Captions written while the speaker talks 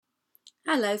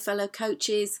Hello, fellow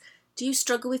coaches. Do you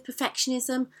struggle with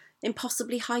perfectionism,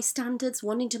 impossibly high standards,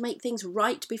 wanting to make things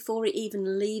right before it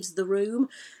even leaves the room?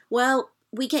 Well,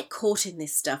 we get caught in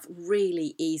this stuff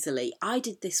really easily. I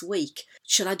did this week.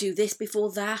 Should I do this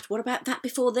before that? What about that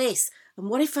before this? And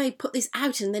what if I put this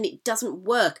out and then it doesn't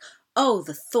work? Oh,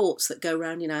 the thoughts that go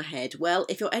round in our head. Well,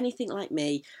 if you're anything like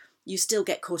me, you still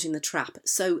get caught in the trap.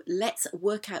 So let's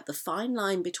work out the fine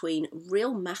line between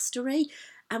real mastery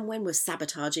and when we're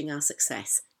sabotaging our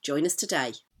success. Join us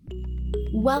today.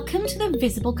 Welcome to the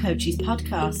Visible Coaches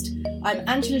podcast. I'm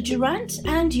Angela Durant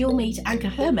and you'll meet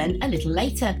Anka Herman a little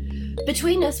later.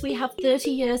 Between us, we have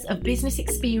 30 years of business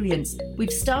experience. We've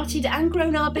started and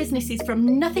grown our businesses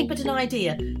from nothing but an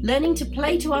idea, learning to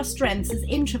play to our strengths as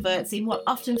introverts in what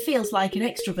often feels like an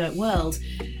extrovert world.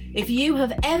 If you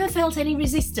have ever felt any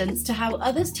resistance to how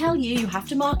others tell you have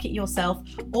to market yourself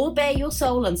or bare your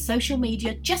soul on social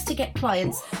media just to get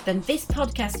clients, then this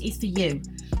podcast is for you.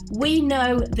 We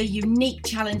know the unique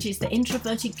challenges that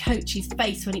introverted coaches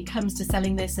face when it comes to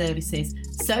selling their services.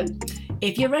 So,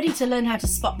 if you're ready to learn how to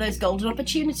spot those golden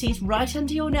opportunities right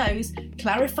under your nose,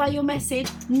 clarify your message,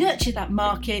 nurture that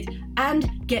market,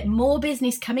 and get more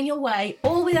business coming your way,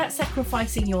 all without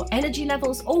sacrificing your energy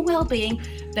levels or well-being,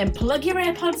 then plug your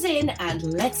AirPods in and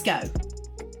let's go.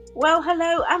 Well,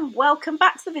 hello and welcome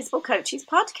back to the Visible Coaches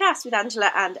podcast with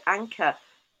Angela and Anka.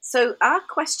 So our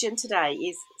question today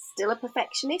is still a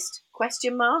perfectionist? ?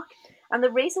 And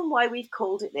the reason why we've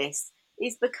called it this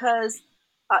is because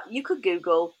you could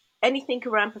Google anything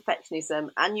around perfectionism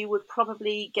and you would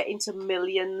probably get into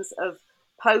millions of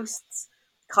posts,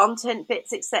 content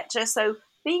bits, etc. So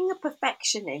being a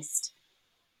perfectionist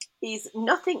is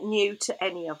nothing new to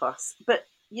any of us, but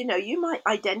you might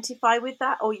identify with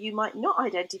that or you might not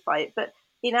identify it. But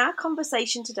in our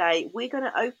conversation today, we're going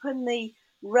to open the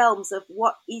realms of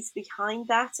what is behind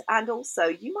that, and also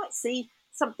you might see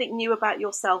something new about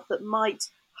yourself that might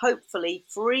hopefully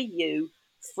free you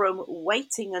from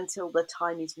waiting until the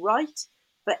time is right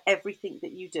for everything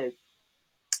that you do.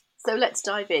 So let's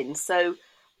dive in. So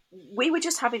we were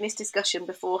just having this discussion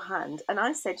beforehand, and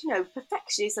I said,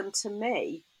 perfectionism to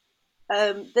me,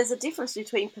 there's a difference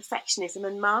between perfectionism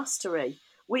and mastery.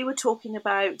 We were talking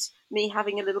about me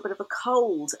having a little bit of a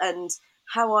cold and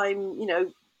how I'm,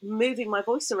 moving my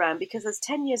voice around, because as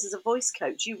 10 years as a voice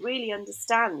coach, you really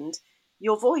understand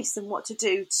your voice and what to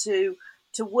do to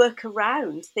work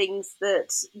around things that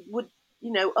would,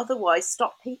 otherwise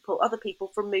stop other people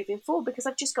from moving forward, because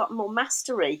I've just got more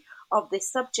mastery of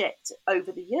this subject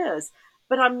over the years.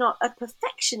 But I'm not a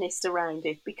perfectionist around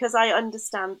it because I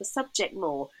understand the subject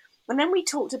more. And then we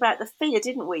talked about the fear,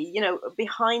 didn't we?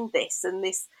 Behind this and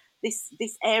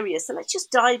this area. So let's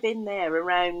just dive in there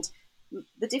around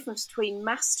the difference between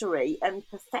mastery and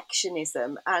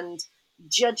perfectionism and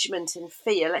judgment and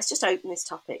fear. Let's just open this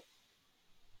topic.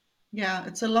 Yeah,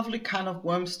 it's a lovely kind of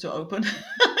worms to open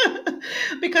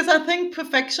because I think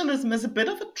perfectionism is a bit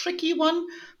of a tricky one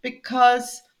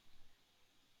because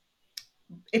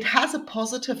it has a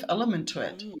positive element to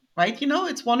it, right?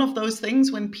 It's one of those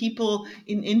things when people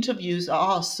in interviews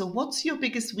are asked, so what's your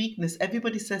biggest weakness?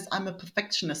 Everybody says, I'm a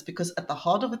perfectionist, because at the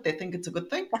heart of it, they think it's a good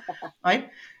thing, right?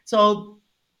 So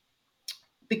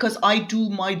because I do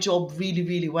my job really,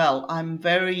 really well, I'm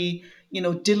very,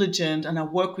 diligent, and I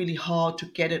work really hard to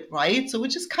get it right. So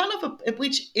which is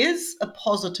which is a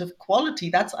positive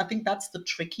quality. I think that's the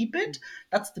tricky bit.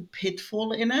 That's the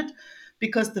pitfall in it.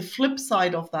 Because the flip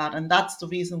side of that, and that's the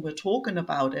reason we're talking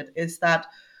about it, is that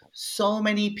so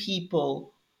many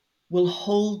people will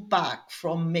hold back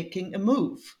from making a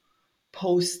move,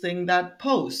 posting that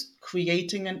post,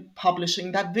 creating and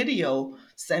publishing that video,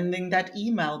 sending that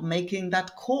email, making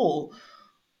that call,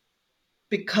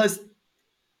 because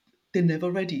they're never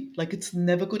ready. Like, it's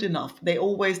never good enough. There's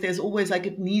always like,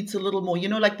 it needs a little more,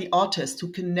 like the artist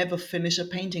who can never finish a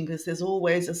painting because there's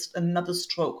always another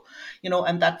stroke,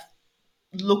 and that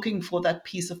looking for that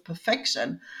piece of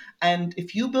perfection. And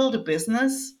if you build a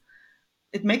business,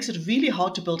 it makes it really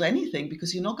hard to build anything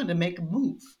because you're not going to make a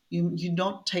move. You're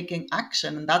not taking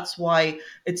action. And that's why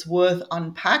it's worth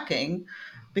unpacking,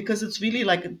 because it's really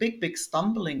like a big, big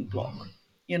stumbling block,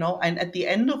 and at the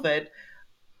end of it,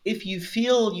 if you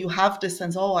feel you have this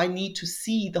sense, oh, I need to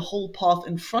see the whole path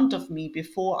in front of me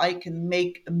before I can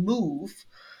make a move.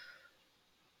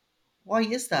 Why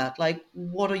is that? Like,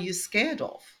 what are you scared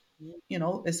of?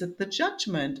 Is it the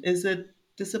judgment? Is it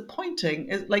disappointing?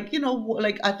 Is like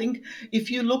I think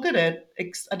if you look at it,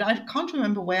 and I can't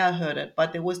remember where I heard it,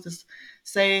 but there was this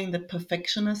saying that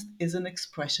perfectionist is an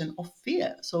expression of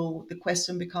fear. So the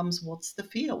question becomes, what's the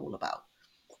fear all about?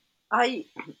 I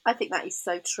think that is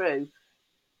so true.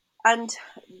 And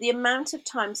the amount of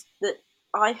times that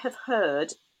I have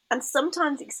heard and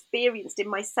sometimes experienced in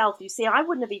myself. You see, I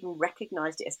wouldn't have even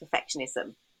recognized it as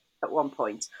perfectionism at one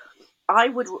point. I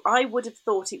would have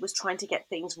thought it was trying to get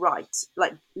things right,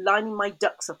 like lining my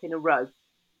ducks up in a row,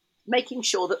 making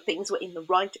sure that things were in the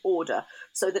right order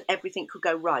so that everything could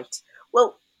go right.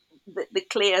 Well, the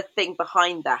clear thing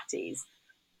behind that is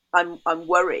I'm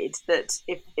worried that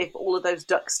if all of those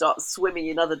ducks start swimming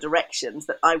in other directions,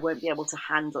 that I won't be able to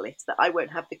handle it, that I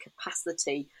won't have the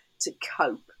capacity to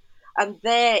cope. And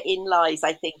therein lies,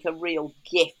 I think, a real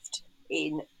gift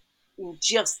in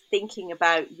just thinking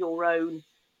about your own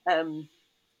um,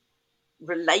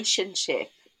 relationship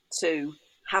to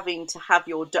having to have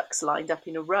your ducks lined up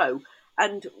in a row.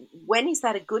 And when is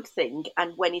that a good thing,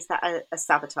 and when is that a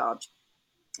sabotage?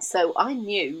 So I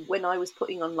knew when I was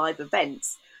putting on live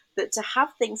events that to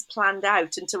have things planned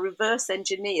out and to reverse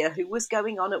engineer who was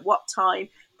going on at what time,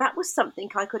 that was something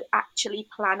I could actually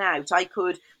plan out. I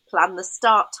could plan the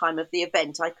start time of the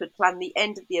event. I could plan the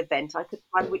end of the event. I could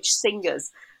plan which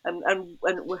singers and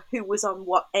who was on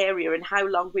what area and how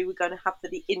long we were going to have for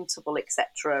the interval,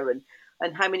 etc.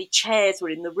 And how many chairs were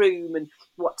in the room and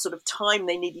what sort of time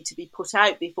they needed to be put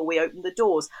out before we opened the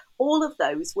doors. All of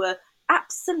those were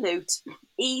absolute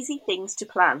easy things to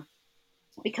plan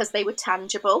because they were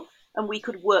tangible and we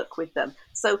could work with them.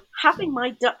 So having my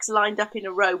ducks lined up in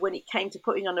a row when it came to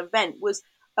putting on an event was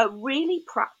a really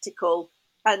practical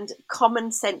and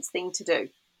common sense thing to do.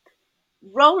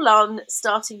 Roll on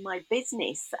starting my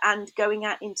business and going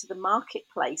out into the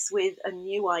marketplace with a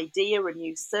new idea, a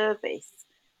new service,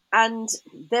 and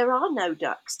there are no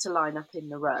ducks to line up in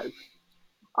the row.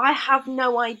 I have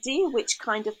no idea which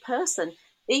kind of person,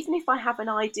 even if I have an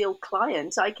ideal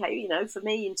client. Okay, for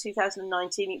me in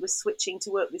 2019, it was switching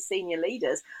to work with senior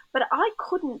leaders, but I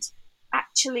couldn't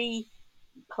actually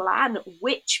plan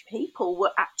which people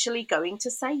were actually going to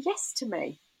say yes to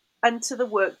me and to the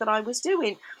work that I was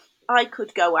doing. I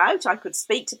could go out, I could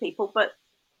speak to people, but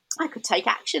I could take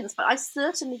actions, but I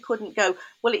certainly couldn't go,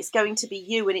 well, it's going to be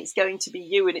you, and it's going to be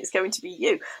you, and it's going to be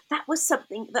you. That was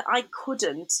something that I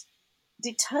couldn't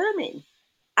determine.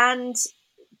 And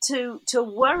to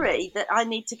worry that I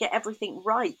need to get everything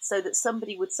right so that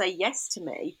somebody would say yes to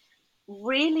me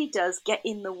really does get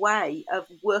in the way of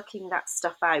working that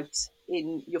stuff out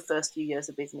in your first few years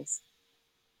of business.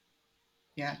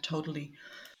 Yeah, totally.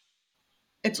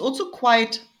 It's also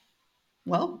quite,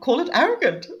 well, call it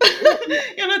arrogant.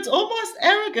 Yeah, It's almost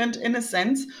arrogant in a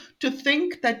sense to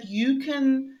think that you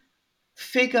can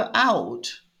figure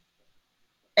out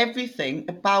everything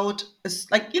about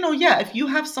like, yeah, if you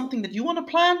have something that you want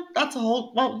to plan, that's a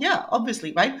whole, well, yeah,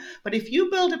 obviously, right? But if you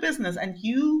build a business and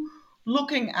you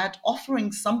looking at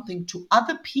offering something to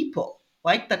other people,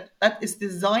 right, that is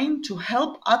designed to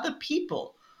help other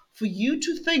people, for you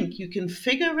to think you can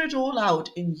figure it all out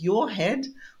in your head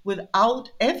without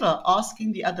ever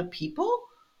asking the other people,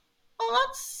 oh,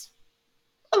 that's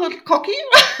a little cocky,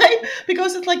 right?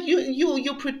 Because it's like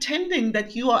you're pretending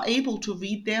that you are able to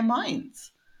read their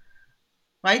minds,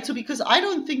 right? So because I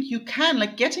don't think you can,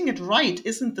 like, getting it right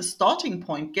isn't the starting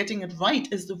point. Getting it right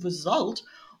is the result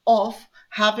of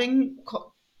having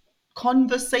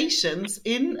conversations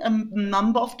in a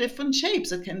number of different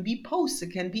shapes. It can be posts,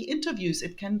 it can be interviews,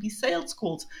 it can be sales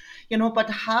calls, but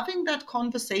having that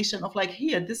conversation of like,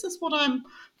 here, this is what I'm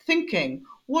thinking.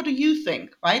 What do you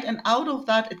think? Right. And out of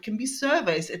that, it can be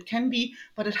surveys, it can be,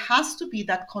 but it has to be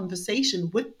that conversation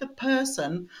with the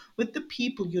person, with the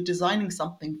people you're designing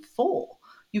something for.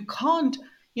 You can't,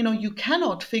 you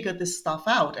cannot figure this stuff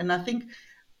out. And I think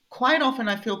quite often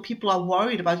I feel people are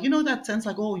worried about, that sense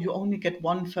like, oh, you only get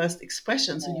one first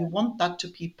expression, so you want that to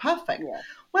be perfect. yeah.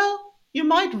 Well, you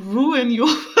might ruin your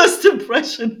first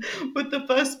impression with the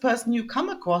first person you come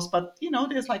across, but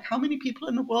there's like how many people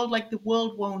in the world, like the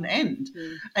world won't end.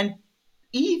 Mm. And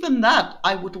even that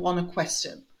I would want to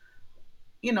question.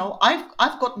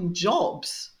 I've gotten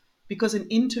jobs because in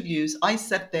interviews I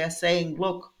sat there saying,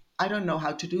 look, I don't know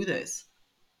how to do this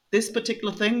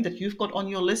particular thing that you've got on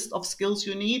your list of skills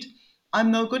you need,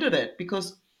 I'm no good at it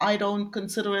because I don't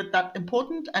consider it that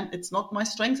important and it's not my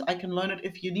strength. I can learn it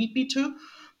if you need me to,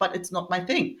 but it's not my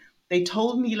thing. They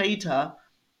told me later,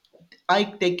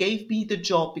 they gave me the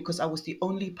job because I was the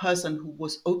only person who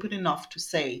was open enough to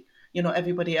say,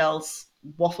 everybody else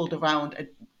waffled around and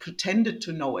pretended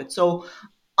to know it. So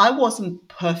I wasn't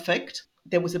perfect.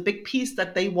 There was a big piece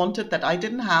that they wanted that I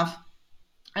didn't have,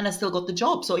 and I still got the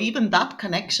job. So even that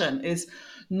connection is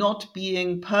not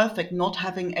being perfect, not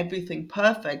having everything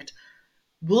perfect.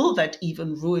 Will that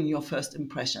even ruin your first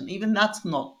impression? Even that's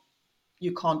not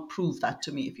You can't prove that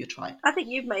to me if you try. I think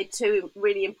you've made two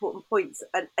really important points,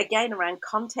 and again around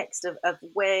context of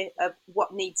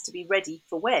what needs to be ready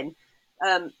for when,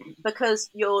 um, because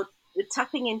you're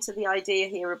tapping into the idea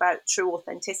here about true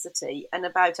authenticity and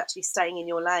about actually staying in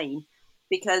your lane.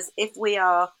 Because if we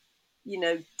are,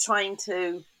 trying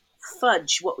to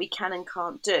fudge what we can and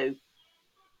can't do,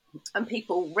 and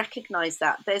people recognize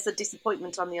that, there's a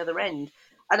disappointment on the other end.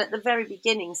 And at the very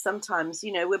beginning, sometimes,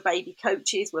 we're baby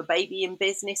coaches, we're baby in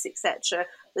business, etc.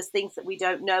 There's things that we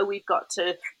don't know. We've got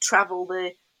to travel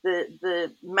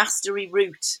the mastery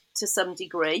route to some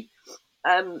degree.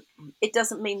 um, it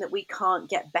doesn't mean that we can't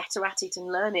get better at it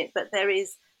and learn it, but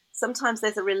there's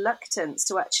a reluctance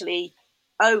to actually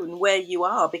own where you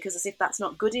are, because as if that's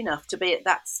not good enough to be at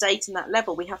that state and that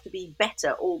level, we have to be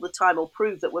better all the time or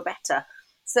prove that we're better.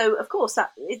 So of course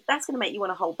that's going to make you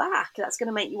want to hold back. That's going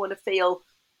to make you want to feel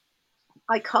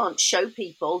I can't show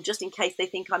people just in case they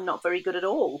think I'm not very good at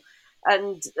all.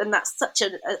 And that's such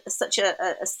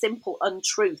a simple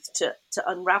untruth to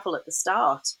unravel at the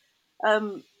start.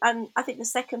 And I think the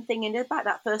second thing in about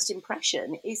that first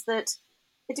impression is that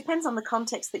it depends on the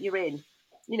context that you're in.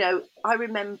 I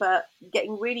remember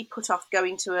getting really put off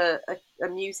going to a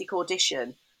music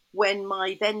audition when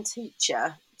my then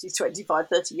teacher, she's 25,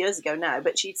 30 years ago now,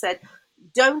 but she'd said,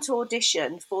 don't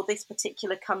audition for this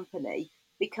particular company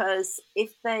because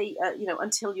if they,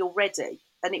 until you're ready.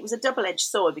 And it was a double edged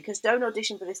sword, because don't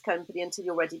audition for this company until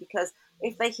you're ready, because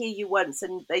if they hear you once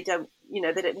and they don't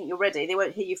think you're ready, they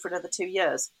won't hear you for another 2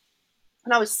 years.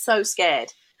 And I was so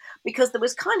scared, because there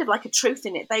was kind of like a truth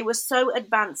in it. They were so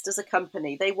advanced as a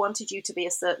company. They wanted you to be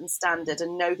a certain standard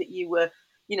and know that you were,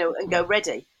 and go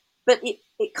ready. But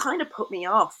it kind of put me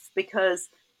off, because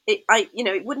it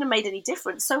wouldn't have made any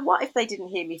difference. So what if they didn't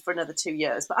hear me for another 2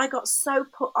 years? But I got so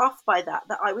put off by that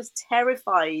I was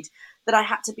terrified that I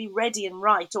had to be ready and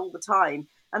right all the time.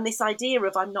 And this idea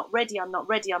of I'm not ready, I'm not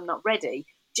ready, I'm not ready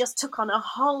just took on a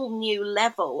whole new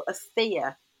level of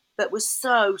fear that was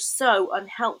so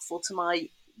unhelpful to my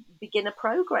beginner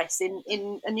progress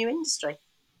in a new industry.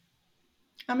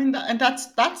 I mean, and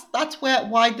that's where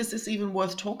why this is even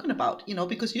worth talking about,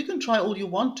 because you can try all you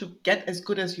want to get as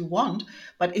good as you want,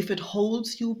 but if it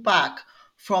holds you back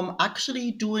from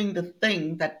actually doing the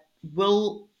thing that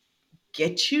will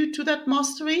get you to that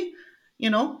mastery,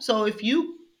 so if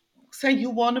you say you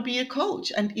want to be a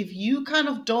coach, and if you kind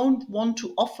of don't want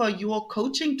to offer your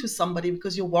coaching to somebody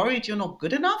because you're worried you're not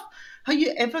good enough, how are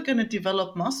you ever going to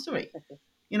develop mastery?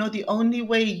 The only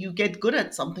way you get good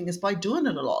at something is by doing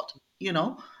it a lot,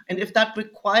 and if that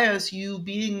requires you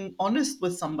being honest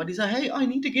with somebody, say, hey, I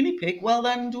need a guinea pig, well,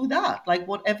 then do that, like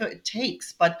whatever it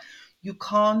takes. But you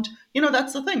can't,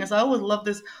 that's the thing, is I always love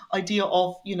this idea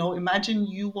of, imagine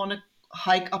you want to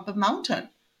hike up a mountain,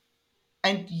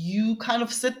 and you kind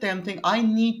of sit there and think, I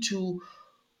need to,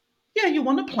 yeah, you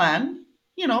want to plan,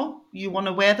 you want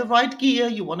to wear the right gear,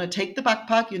 you want to take the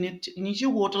backpack, you need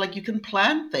your water, like you can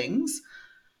plan things,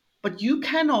 but you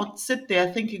cannot sit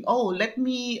there thinking, oh, let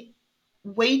me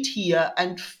wait here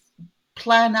and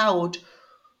plan out.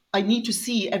 I need to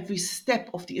see every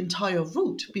step of the entire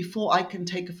route before I can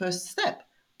take a first step.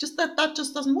 Just that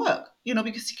just doesn't work,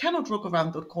 because you cannot look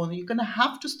around the corner. You're going to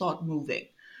have to start moving,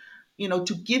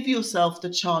 to give yourself the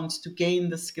chance to gain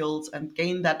the skills and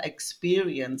gain that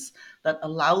experience that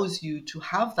allows you to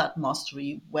have that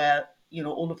mastery where,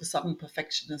 all of a sudden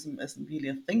perfectionism isn't really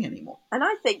a thing anymore. And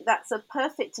I think that's a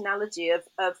perfect analogy of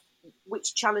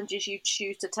which challenges you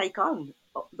choose to take on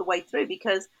the way through.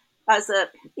 Because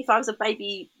if I was a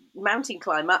baby mountain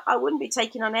climber, I wouldn't be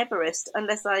taking on Everest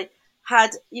unless I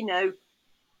had,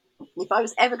 if I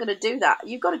was ever going to do that,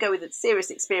 you've got to go with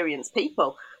serious experienced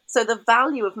people. So the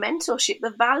value of mentorship,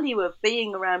 the value of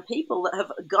being around people that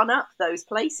have gone up those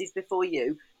places before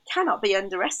you cannot be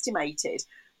underestimated.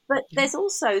 But Yeah. there's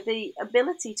also the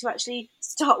ability to actually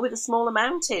start with a smaller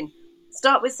mountain,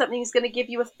 start with something that's going to give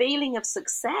you a feeling of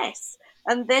success,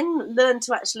 and then learn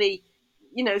to actually,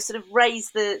 sort of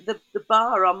raise the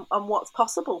bar on what's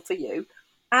possible for you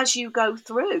as you go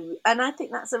through. And I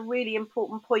think that's a really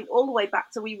important point, all the way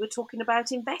back to we were talking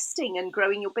about investing and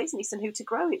growing your business and who to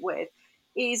grow it with,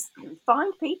 is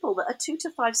find people that are 2 to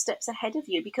 5 steps ahead of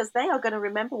you, because they are going to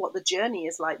remember what the journey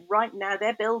is like right now.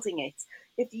 They're building it.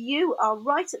 If you are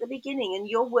right at the beginning and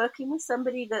you're working with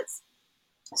somebody that's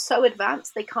so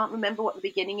advanced they can't remember what the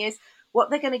beginning is, what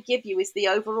they're going to give you is the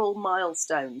overall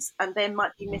milestones, and they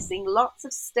might be missing lots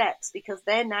of steps because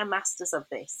they're now masters of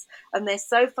this and they're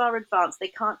so far advanced they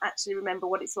can't actually remember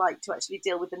what it's like to actually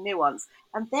deal with the nuance,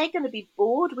 and they're going to be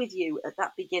bored with you at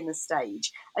that beginner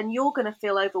stage, and you're going to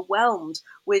feel overwhelmed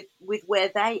with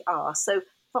where they are. So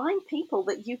find people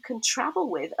that you can travel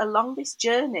with along this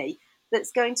journey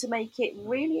that's going to make it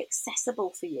really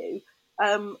accessible for you.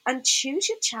 And choose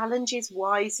your challenges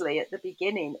wisely at the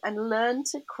beginning and learn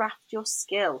to craft your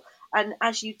skill. And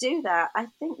as you do that, I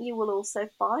think you will also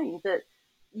find that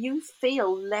you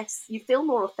feel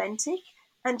more authentic,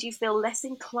 and you feel less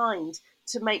inclined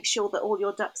to make sure that all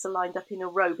your ducks are lined up in a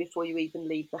row before you even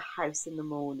leave the house in the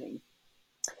morning.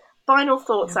 Final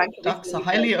thoughts, Yeah, Anka, ducks before are we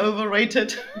go. highly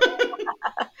overrated.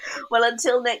 Well,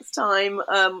 until next time,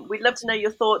 we'd love to know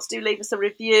your thoughts. Do leave us a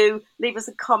review, leave us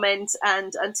a comment,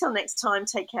 and until next time,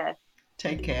 take care.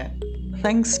 Take care.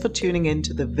 Thanks for tuning in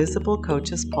to the Visible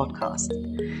Coaches podcast.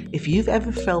 If you've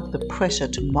ever felt the pressure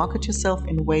to market yourself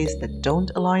in ways that don't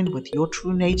align with your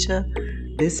true nature,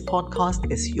 this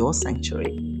podcast is your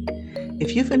sanctuary.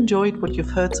 If you've enjoyed what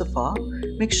you've heard so far,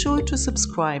 make sure to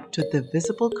subscribe to the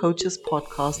Visible Coaches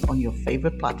podcast on your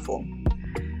favorite platform.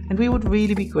 And we would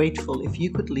really be grateful if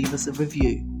you could leave us a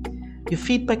review. Your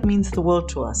feedback means the world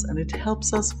to us, and it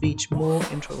helps us reach more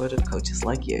introverted coaches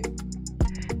like you.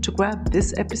 To grab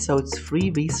this episode's free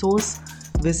resource,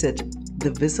 visit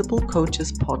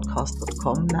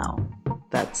thevisiblecoachespodcast.com now.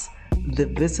 That's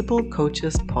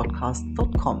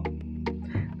thevisiblecoachespodcast.com.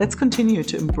 Let's continue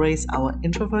to embrace our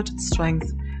introverted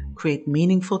strength, create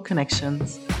meaningful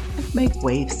connections, and make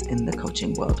waves in the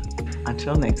coaching world.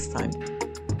 Until next time.